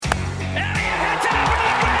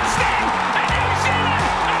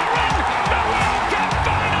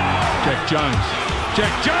Jones.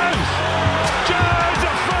 Jack Jones! Jones,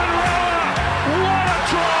 a front rower! What a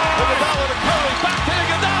try! Iguodala to Curry, back to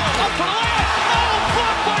Iguodala, up for the layup! Oh,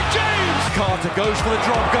 blocked by James! Carter goes for the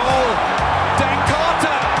drop goal. Dan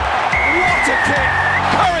Carter! What a kick!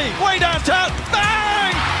 Curry, way downtown!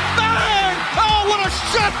 Bang! Bang! Oh, what a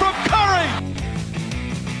shot from Curry!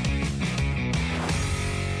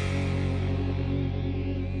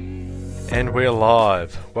 And we're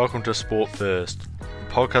live. Welcome to Sport First,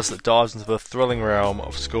 the podcast that dives into the thrilling realm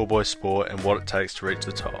of schoolboy sport and what it takes to reach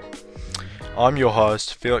the top. I'm your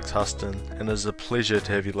host, Felix Huston, and it is a pleasure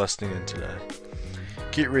to have you listening in today.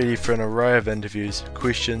 Get ready for an array of interviews,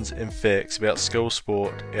 questions and facts about school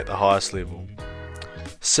sport at the highest level.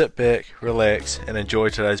 Sit back, relax and enjoy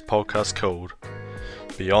today's podcast called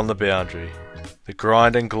Beyond the Boundary, the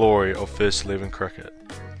grind and glory of First 11 cricket.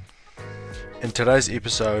 In today's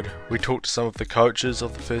episode, we talk to some of the coaches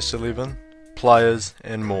of the First 11, players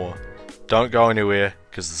and more. Don't go anywhere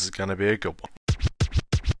because this is going to be a good one.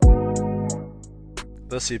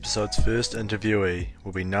 This episode's first interviewee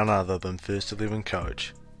will be none other than First 11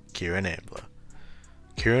 coach, Kieran Ambler.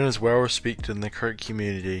 Kieran is well respected in the cricket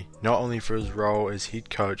community not only for his role as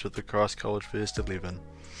head coach of the Christ College First 11,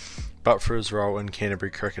 but for his role in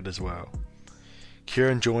Canterbury cricket as well.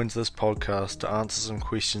 Kieran joins this podcast to answer some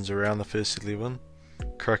questions around the First 11,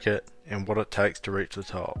 cricket and what it takes to reach the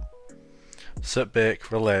top. Sit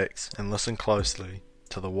back, relax and listen closely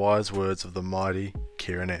to the wise words of the mighty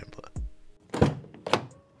Kieran Ambler.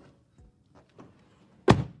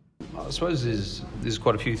 I suppose there's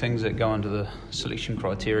quite a few things that go into the selection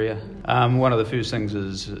criteria. One of the first things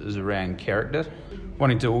is around character,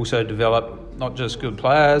 wanting to also develop not just good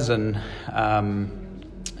players and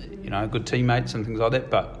good teammates and things like that,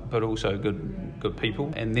 but also good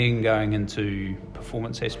people. And then going into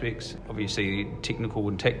performance aspects, obviously technical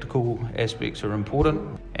and tactical aspects are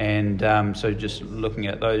important. And so just looking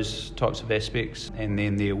at those types of aspects, and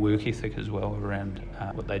then their work ethic as well around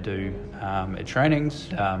what they do at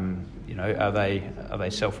trainings. Are they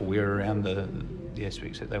self-aware around the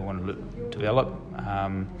aspects that they want to develop,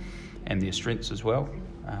 and their strengths as well.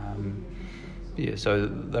 So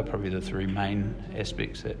they're probably the three main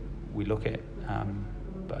aspects that we look at,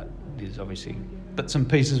 but there's obviously bits and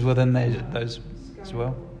pieces within those as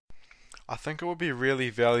well. I think it would be really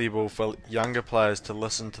valuable for younger players to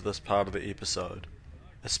listen to this part of the episode,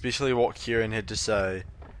 especially what Kieran had to say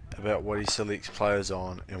about what he selects players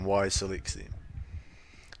on and why he selects them.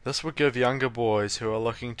 This would give younger boys who are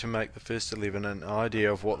looking to make the First 11 an idea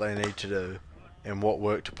of what they need to do and what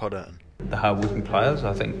work to put in. The hard-working players,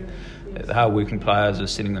 I think that the hard-working players are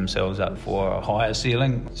setting themselves up for a higher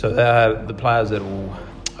ceiling. So they are the players that will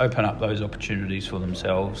open up those opportunities for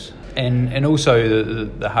themselves. And also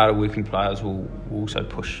the harder working players will also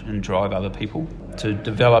push and drive other people to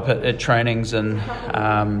develop it at trainings and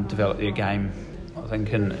develop their game. I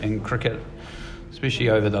think in cricket, especially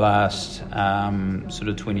over the last sort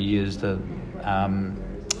of 20 years,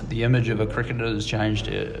 the image of a cricketer has changed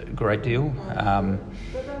a great deal.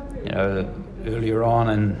 Earlier on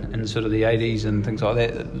in sort of the 80s and things like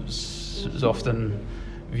that, it was often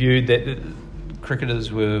viewed that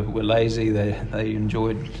cricketers were lazy. They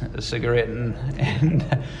enjoyed a cigarette and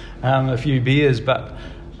a few beers, but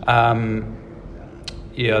I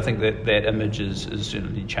think that image is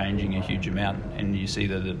certainly changing a huge amount, and you see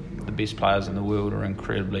that the best players in the world are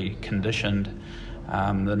incredibly conditioned.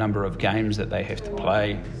 The number of games that they have to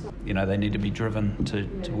play, they need to be driven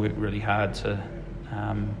to work really hard to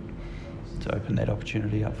open that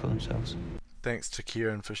opportunity up for themselves. Thanks to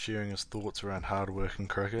Kieran for sharing his thoughts around hard work in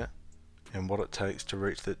cricket and what it takes to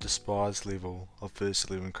reach that despised level of First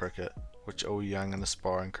 11 cricket which all young and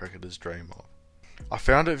aspiring cricketers dream of. I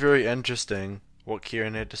found it very interesting what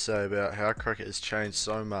Kieran had to say about how cricket has changed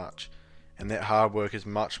so much and that hard work is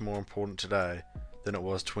much more important today than it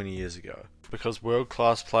was 20 years ago, because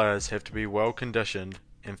world-class players have to be well conditioned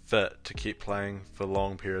and fit to keep playing for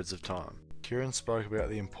long periods of time. Kieran spoke about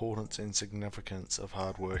the importance and significance of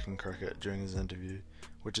hard work in cricket during his interview,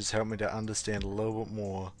 which has helped me to understand a little bit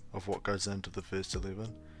more of what goes into the First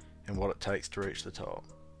 11 and what it takes to reach the top.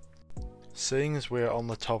 Seeing as we're on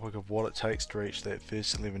the topic of what it takes to reach that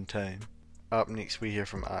First 11 team, up next we hear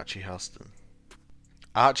from Archie Huston.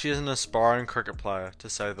 Archie is an aspiring cricket player, to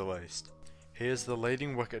say the least. He is the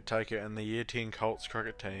leading wicket taker in the Year 10 Colts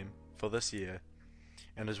cricket team for this year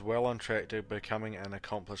and is well on track to becoming an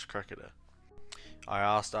accomplished cricketer. I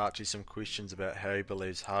asked Archie some questions about how he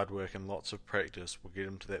believes hard work and lots of practice will get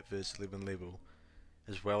him to that First 11 level,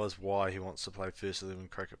 as well as why he wants to play First 11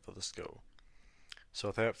 cricket for the school. So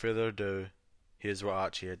without further ado, Here's what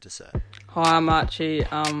Archie had to say. Hi, I'm Archie.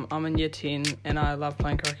 I'm in year 10 and I love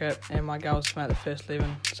playing cricket, and my goal is to make the first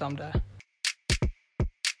 11 someday.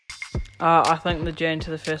 I think the journey to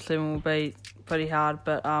the first 11 will be pretty hard,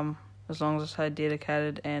 but as long as I stay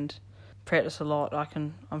dedicated and practice a lot,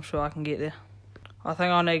 I'm sure I can get there. I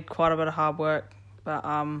think I need quite a bit of hard work, but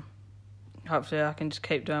hopefully I can just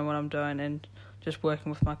keep doing what I'm doing and just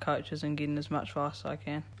working with my coaches and getting as much advice as I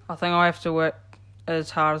can. I think I have to work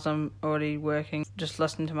as hard as I'm already working, just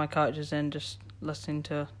listening to my coaches and just listening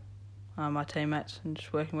to my teammates and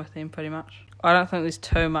just working with them pretty much. I don't think there's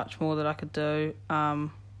too much more that I could do,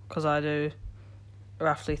 because I do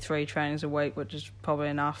roughly 3 trainings a week, which is probably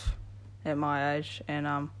enough at my age,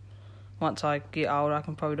 and once I get older I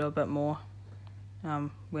can probably do a bit more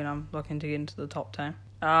when I'm looking to get into the top team.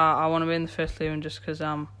 I want to be in the first 11 just because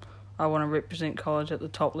I want to represent college at the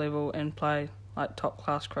top level and play like top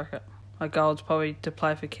class cricket. My goal is probably to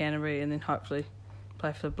play for Canterbury and then hopefully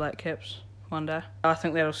play for the Black Caps one day. I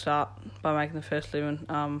think that'll start by making the first 11.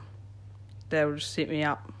 That'll just set me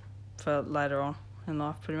up for later on in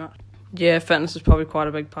life pretty much. Yeah, fitness is probably quite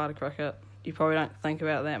a big part of cricket. You probably don't think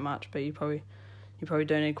about it that much, but you probably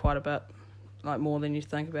do need quite a bit, like more than you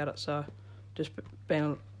think about it. So just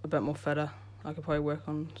being a bit more fitter, I could probably work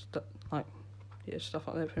on stuff like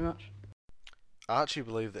that pretty much. Archie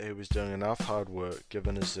believed that he was doing enough hard work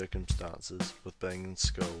given his circumstances with being in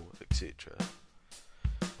school, etc.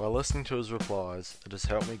 By listening to his replies, it has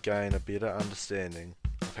helped me gain a better understanding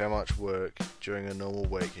of how much work during a normal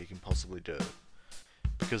week he can possibly do.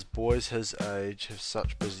 Because boys his age have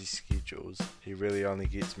such busy schedules, he really only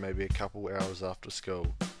gets maybe a couple hours after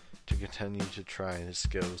school to continue to train his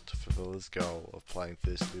skills to fulfill his goal of playing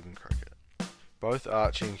first 11 cricket. Both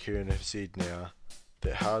Archie and Kieran have said now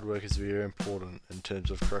that hard work is very important in terms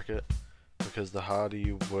of cricket, because the harder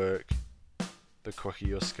you work, the quicker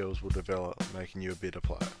your skills will develop, making you a better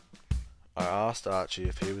player. I asked Archie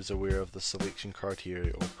if he was aware of the selection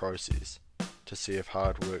criteria or process to see if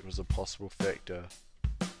hard work was a possible factor,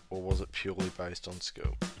 or was it purely based on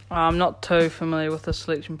skill? I'm not too familiar with the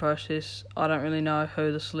selection process. I don't really know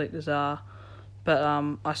who the selectors are, but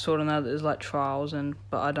I sort of know that there's like trials,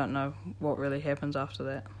 but I don't know what really happens after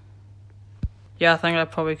that. Yeah, I think I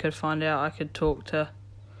probably could find out. I could talk to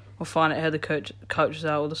or find out who the coaches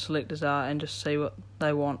are or the selectors are and just see what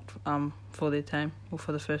they want for their team or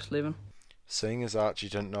for the first 11. Seeing as Archie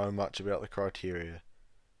didn't know much about the criteria,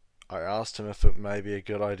 I asked him if it may be a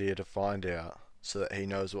good idea to find out so that he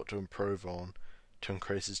knows what to improve on to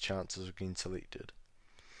increase his chances of getting selected.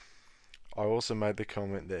 I also made the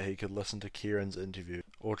comment that he could listen to Kieran's interview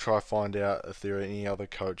or try find out if there are any other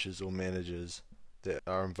coaches or managers that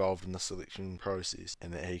are involved in the selection process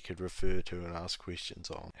and that he could refer to and ask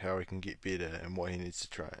questions on how he can get better and what he needs to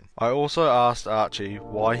train. I also asked Archie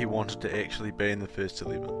why he wanted to actually be in the first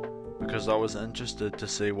 11, because I was interested to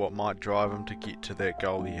see what might drive him to get to that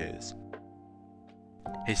goal he has.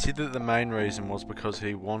 He said that the main reason was because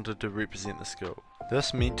he wanted to represent the school.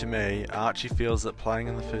 This meant to me Archie feels that playing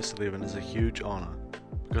in the first 11 is a huge honour,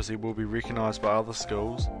 because he will be recognised by other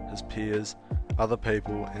schools, his peers, other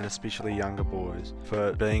people, and especially younger boys,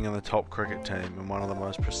 for being in the top cricket team in one of the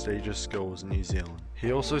most prestigious schools in New Zealand.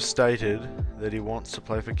 He also stated that he wants to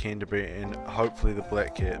play for Canterbury and hopefully the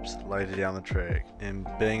Black Caps later down the track, and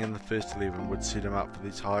being in the first 11 would set him up for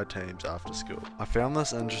these higher teams after school. I found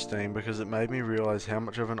this interesting because it made me realise how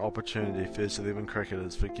much of an opportunity first 11 cricket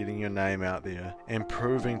is for getting your name out there and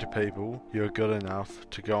proving to people you're good enough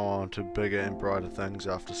to go on to bigger and brighter things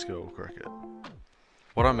after school cricket.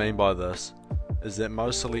 What I mean by this is that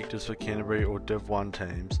most selectors for Canterbury or Div 1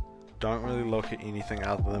 teams don't really look at anything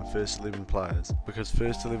other than first 11 players, because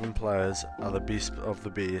first 11 players are the best of the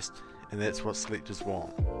best, and that's what selectors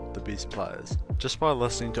want, the best players. Just by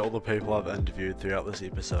listening to all the people I've interviewed throughout this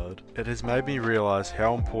episode, it has made me realise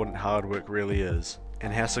how important hard work really is,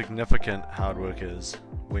 and how significant hard work is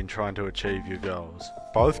when trying to achieve your goals.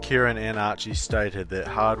 Both Kieran and Archie stated that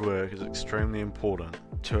hard work is extremely important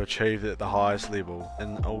to achieve at the highest level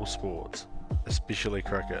in all sports, especially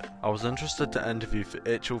cricket. I was interested to interview for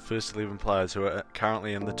actual first 11 players who are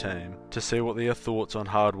currently in the team to see what their thoughts on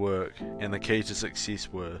hard work and the key to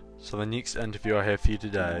success were. So the next interview I have for you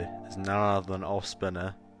today is none other than off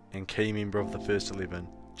spinner and key member of the first 11,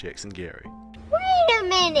 Jackson Gary. Wait a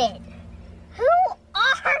minute! Who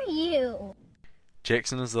are you?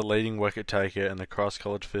 Jackson is the leading wicket taker in the Cross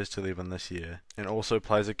College first 11 this year, and also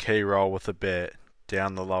plays a key role with the bat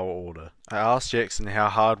down the lower order. I asked Jackson how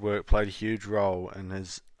hard work played a huge role in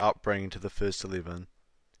his upbringing to the first 11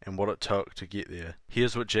 and what it took to get there.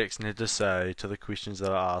 Here's what Jackson had to say to the questions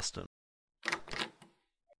that I asked him.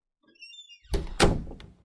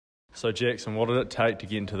 So Jackson, what did it take to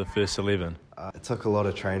get into the first 11? It took a lot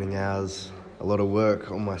of training hours, a lot of work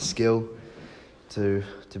on my skill to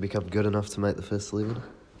become good enough to make the first 11.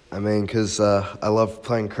 I mean, because I love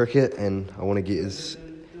playing cricket and I want to get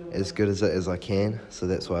as good as it as I can, so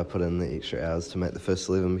that's why I put in the extra hours to make the first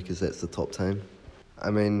 11, because that's the top team. I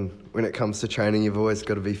mean, when it comes to training, you've always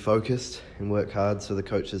got to be focused and work hard so the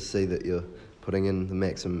coaches see that you're putting in the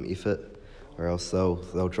maximum effort, or else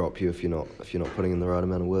they'll drop you if you're not putting in the right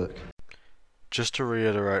amount of work. Just to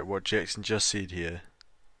reiterate what Jackson just said here,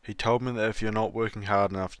 he told me that if you're not working hard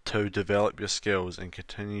enough to develop your skills and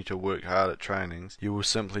continue to work hard at trainings, you will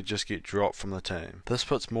simply just get dropped from the team. This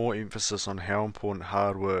puts more emphasis on how important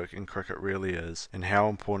hard work in cricket really is, and how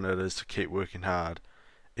important it is to keep working hard,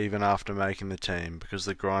 even after making the team, because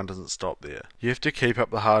the grind doesn't stop there. You have to keep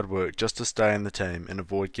up the hard work just to stay in the team and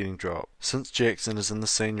avoid getting dropped. Since Jackson is in the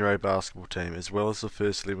senior A basketball team as well as the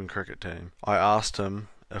first 11 cricket team, I asked him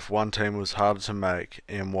if one team was harder to make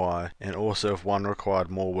and why, and also if one required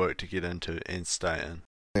more work to get into and stay in.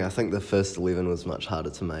 I think the first 11 was much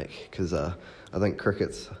harder to make because I think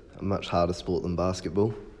cricket's a much harder sport than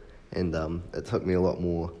basketball, and it took me a lot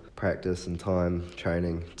more practice and time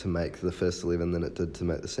training to make the first 11 than it did to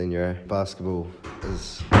make the senior A. Basketball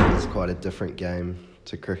is quite a different game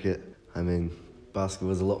to cricket. I mean,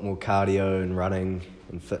 basketball is a lot more cardio and running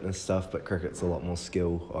and fitness stuff, but cricket's a lot more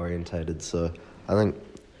skill orientated, so I think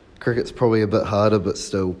cricket's probably a bit harder, but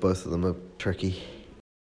still both of them are tricky.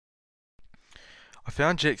 I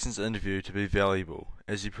found Jackson's interview to be valuable,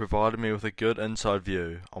 as he provided me with a good inside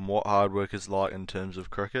view on what hard work is like in terms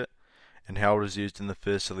of cricket, and how it is used in the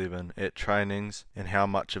first 11 at trainings, and how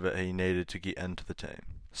much of it he needed to get into the team.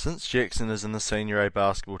 Since Jackson is in the senior A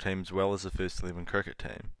basketball team as well as the first 11 cricket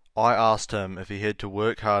team, I asked him if he had to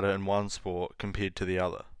work harder in one sport compared to the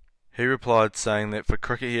other. He replied saying that for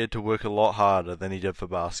cricket he had to work a lot harder than he did for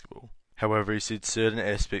basketball. However, he said certain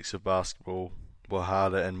aspects of basketball were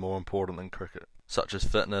harder and more important than cricket, such as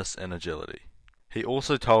fitness and agility. He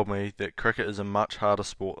also told me that cricket is a much harder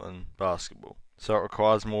sport than basketball, so it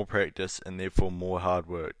requires more practice and therefore more hard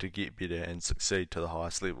work to get better and succeed to the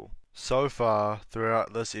highest level. So far,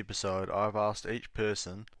 throughout this episode, I've asked each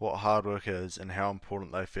person what hard work is and how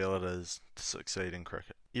important they feel it is to succeed in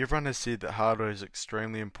cricket. Everyone has said that hard work is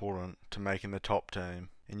extremely important to making the top team,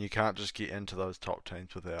 and you can't just get into those top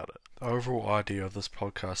teams without it. The overall idea of this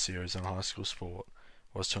podcast series on high school sport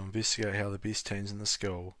was to investigate how the best teams in the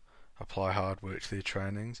school apply hard work to their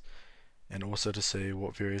trainings, and also to see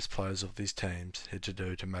what various players of these teams had to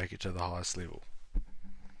do to make it to the highest level.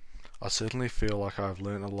 I certainly feel like I have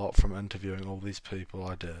learnt a lot from interviewing all these people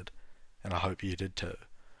I did, and I hope you did too.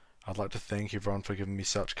 I'd like to thank everyone for giving me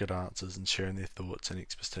such good answers and sharing their thoughts and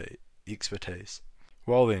expertise.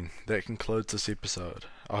 Well then, that concludes this episode.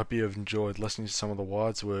 I hope you have enjoyed listening to some of the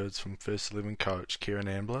wise words from First 11 coach Kieran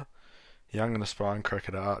Ambler, young and aspiring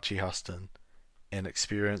cricketer Archie Huston, and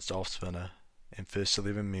experienced off-spinner and First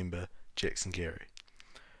 11 member Jackson Gary.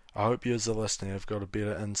 I hope you as a listener have got a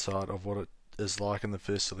better insight of what it is like in the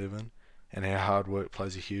First 11 and how hard work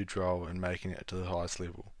plays a huge role in making it to the highest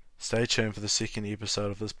level. Stay tuned for the second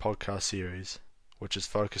episode of this podcast series, which is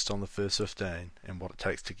focused on the first 15 and what it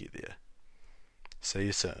takes to get there. See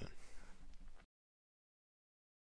you soon.